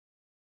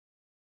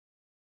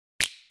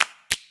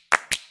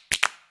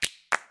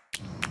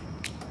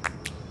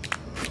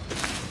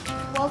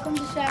Welcome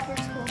to Stratford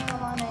School.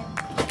 Come on in.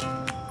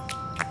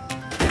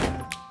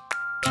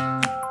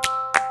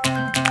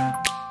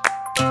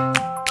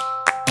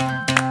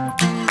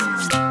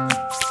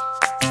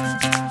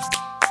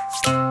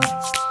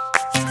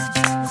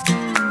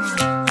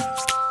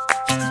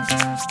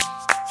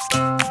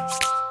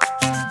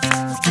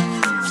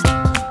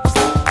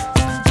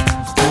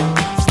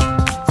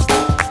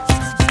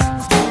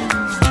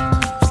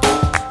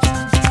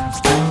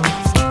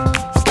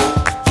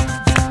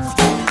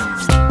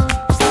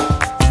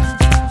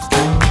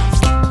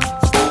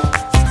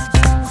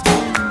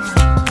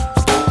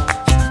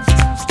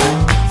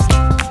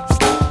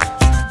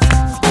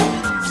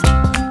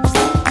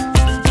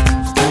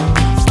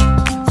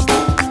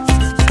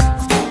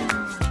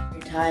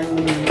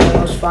 My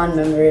most fond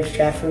memory of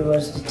Stratford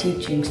was the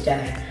teaching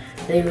staff.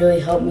 They really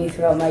helped me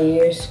throughout my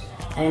years,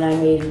 and I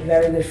made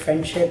very good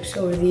friendships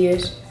over the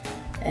years,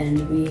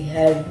 and we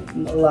had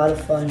a lot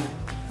of fun.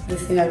 The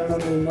thing I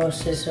remember the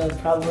most is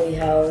probably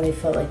how they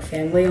felt like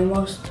family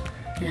almost,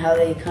 and how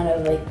they kind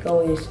of like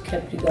always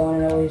kept you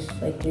going and always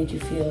like made you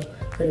feel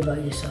good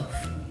about yourself.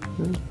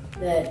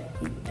 That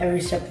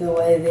every step of the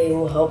way they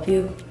will help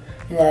you,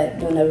 and that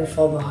you'll never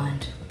fall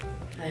behind.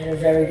 I had a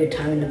very good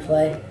time in the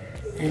play,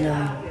 and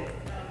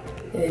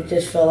it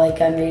just felt like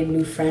I made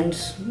new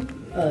friends,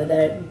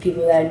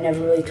 people that I'd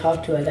never really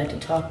talked to, I got to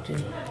talk to.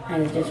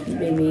 And it just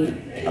made me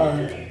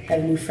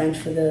have new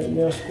friends for the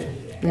middle school.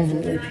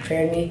 Definitely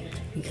prepared me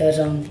because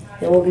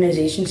the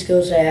organization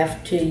skills I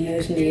have to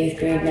use in the 8th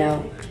grade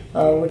now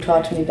were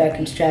taught to me back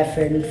in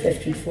Stratford in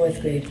 5th and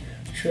 4th grade,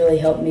 which really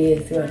helped me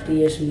throughout the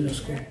years in middle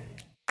school.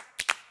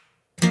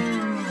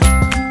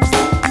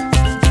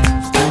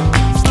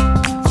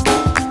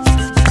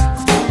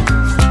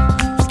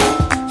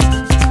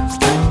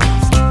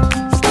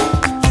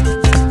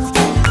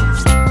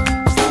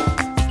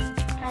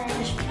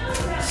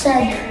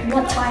 Said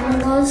what time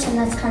it was, and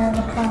that's kind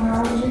of a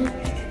chronology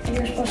that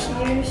you're supposed to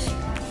use.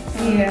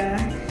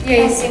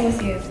 Yeah, you sing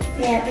with you.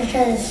 Yeah,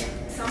 because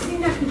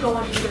something that could go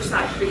on either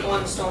side. Could it go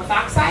on the Stone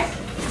Fox side?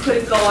 Could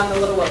it go on the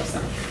Little Oak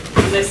side?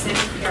 Listen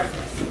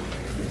carefully.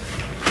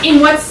 In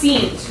what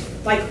seemed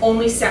like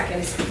only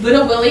seconds,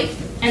 Little Willie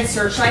and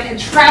Searchlight had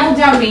traveled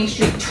down Main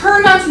Street,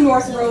 turned onto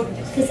North Road.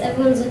 because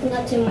everyone's looking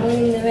up to him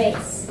winning the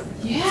race.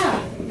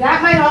 Yeah,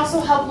 that might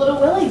also help Little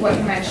Willie, what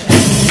you mentioned.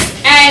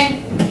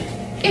 And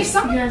if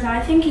someone... Because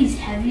I think he's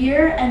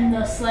heavier and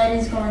the sled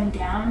is going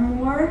down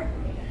more,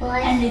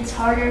 and it's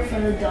harder for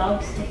the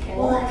dogs to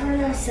pull. Well,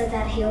 everyone else said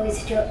that he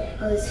always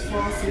goes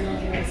fast in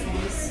other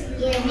races.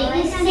 Yeah,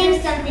 Maybe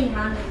there's something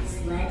wrong with the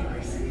sled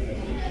or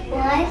something.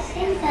 well, I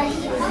think that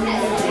he was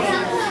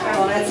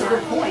Well, that's a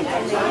good point.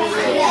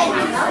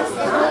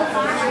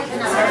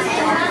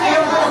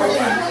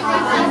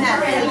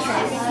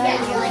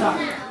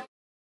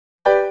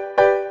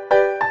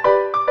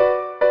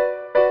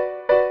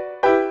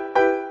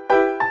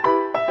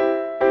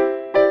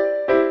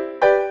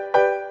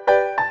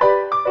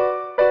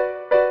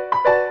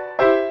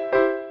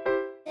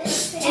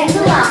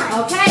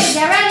 Okay,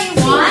 get ready.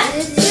 1,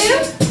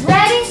 2,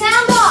 ready,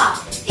 sound off.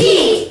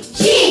 E,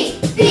 G,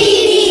 B,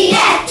 D,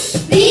 F.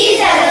 These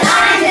are the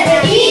lines of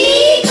the E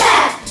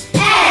clef.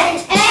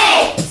 F,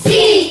 A, C,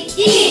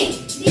 E.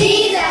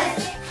 These are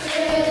the...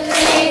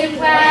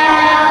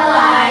 Well,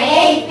 I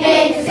ain't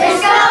been to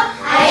Frisco.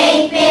 I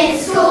ain't been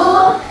to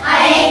school. I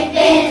ain't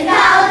been to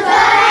college, but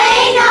I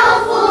ain't no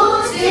fool.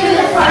 To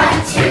the front,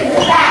 to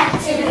the back,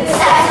 to the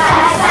side,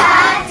 side,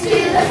 side. To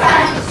the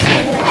front, to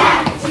the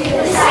back, to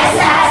the side,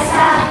 side,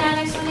 side. Now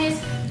next one is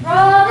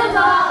roll the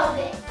ball.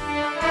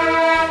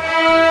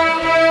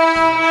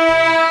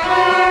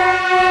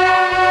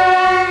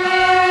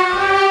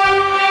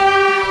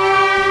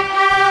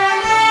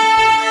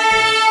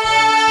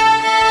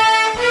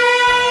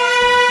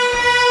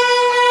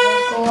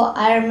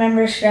 I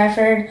remember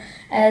Stratford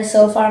as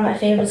so far my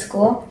favorite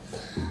school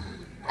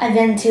I've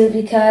been to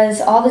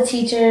because all the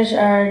teachers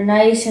are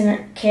nice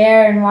and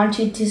care and want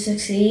you to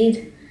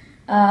succeed.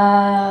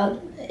 And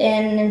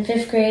in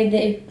 5th grade,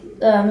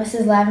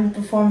 Mrs. Lavin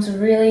performs a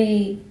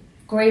really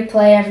great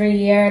play every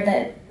year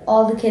that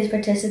all the kids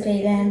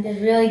participate in.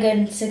 Did really good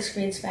in 6th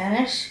grade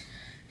Spanish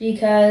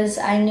because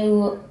I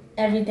knew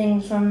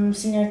everything from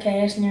senior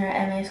K to senior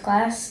MA's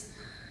class,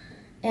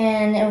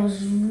 and it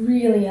was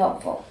really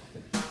helpful.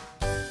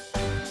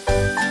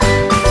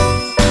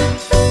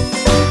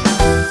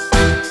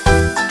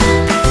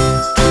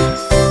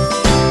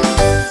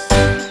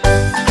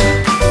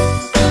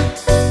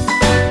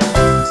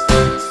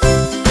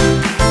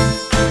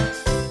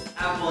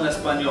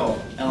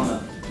 Elena.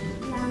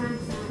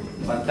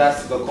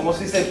 Fantástico. ¿Cómo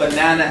se dice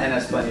banana en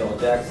español,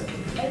 Jackson?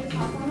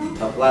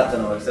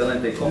 Plátano,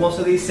 excelente. ¿Cómo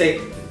se dice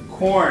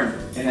corn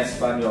en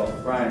español,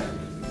 Brian?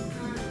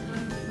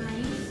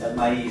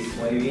 Maíz,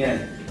 muy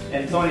bien.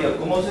 Antonio,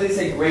 ¿cómo se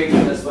dice grape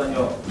en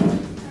español?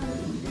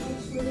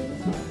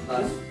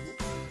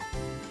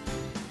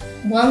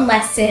 One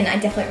lesson I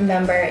definitely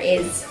remember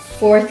is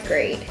 4th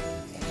grade.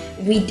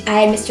 I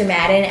had Mr.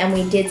 Madden and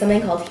we did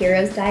something called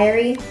Hero's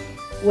Diary.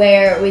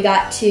 where we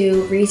got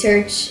to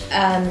research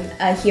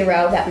a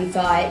hero that we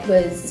thought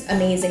was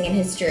amazing in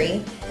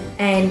history.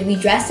 And we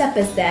dressed up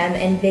as them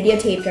and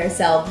videotaped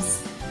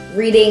ourselves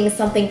reading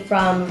something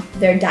from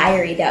their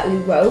diary that we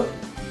wrote.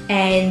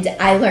 And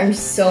I learned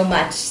so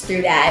much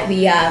through that.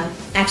 We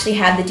actually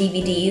have the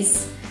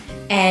DVDs,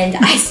 and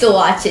I still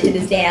watch it to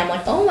this day. I'm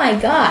like, oh my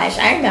gosh,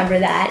 I remember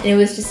that. And it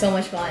was just so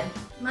much fun.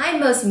 My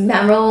most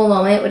memorable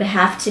moment would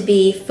have to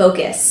be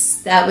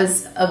Focus. That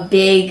was a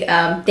big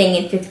thing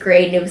in 5th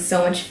grade, and it was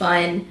so much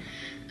fun.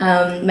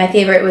 My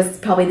favorite was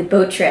probably the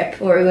boat trip,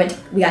 where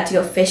we got to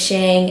go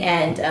fishing,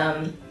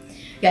 and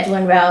we got to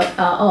learn about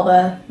all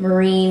the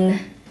marine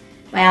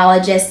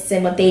biologists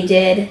and what they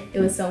did. It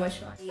was so much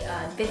fun. In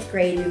 5th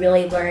grade, we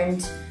really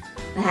learned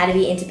how to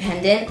be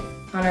independent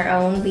on our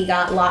own. We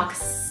got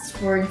locks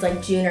towards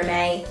like June or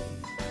May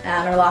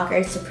on our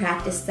lockers to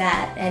practice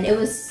that, and it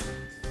was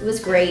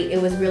great.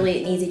 It was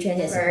really an easy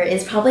transition.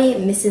 Is probably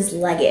Mrs.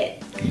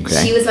 Leggett.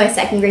 Okay. She was my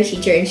 2nd grade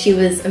teacher, and she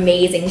was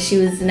amazing. She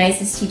was the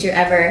nicest teacher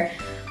ever.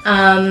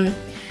 I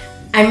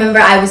remember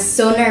I was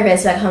so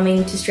nervous about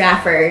coming to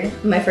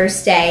Stratford my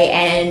first day,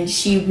 and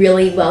she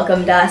really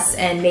welcomed us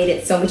and made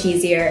it so much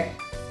easier.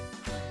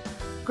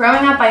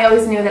 Growing up, I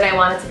always knew that I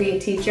wanted to be a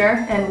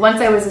teacher, and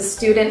once I was a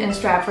student in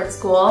Stratford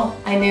School,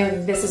 I knew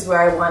this is where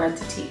I wanted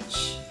to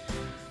teach.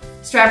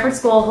 Stratford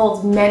School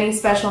holds many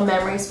special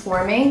memories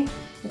for me.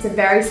 It's a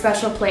very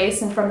special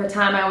place, and from the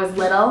time I was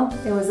little,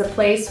 it was a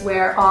place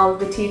where all of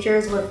the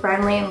teachers were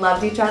friendly and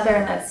loved each other,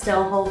 and that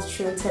still holds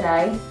true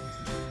today.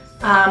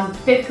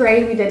 5th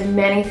grade, we did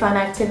many fun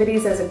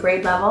activities as a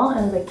grade level,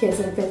 and the kids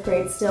in 5th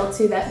grade still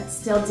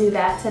do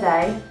that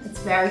today. It's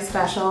very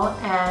special,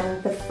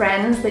 and the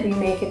friends that you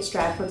make at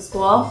Stratford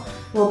School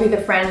will be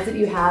the friends that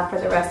you have for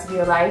the rest of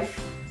your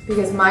life,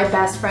 because my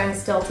best friends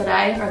still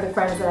today are the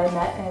friends that I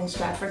met in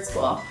Stratford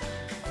School.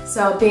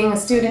 So being a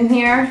student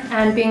here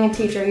and being a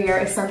teacher here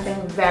is something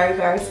very,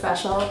 very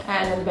special,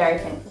 and I'm very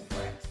thankful.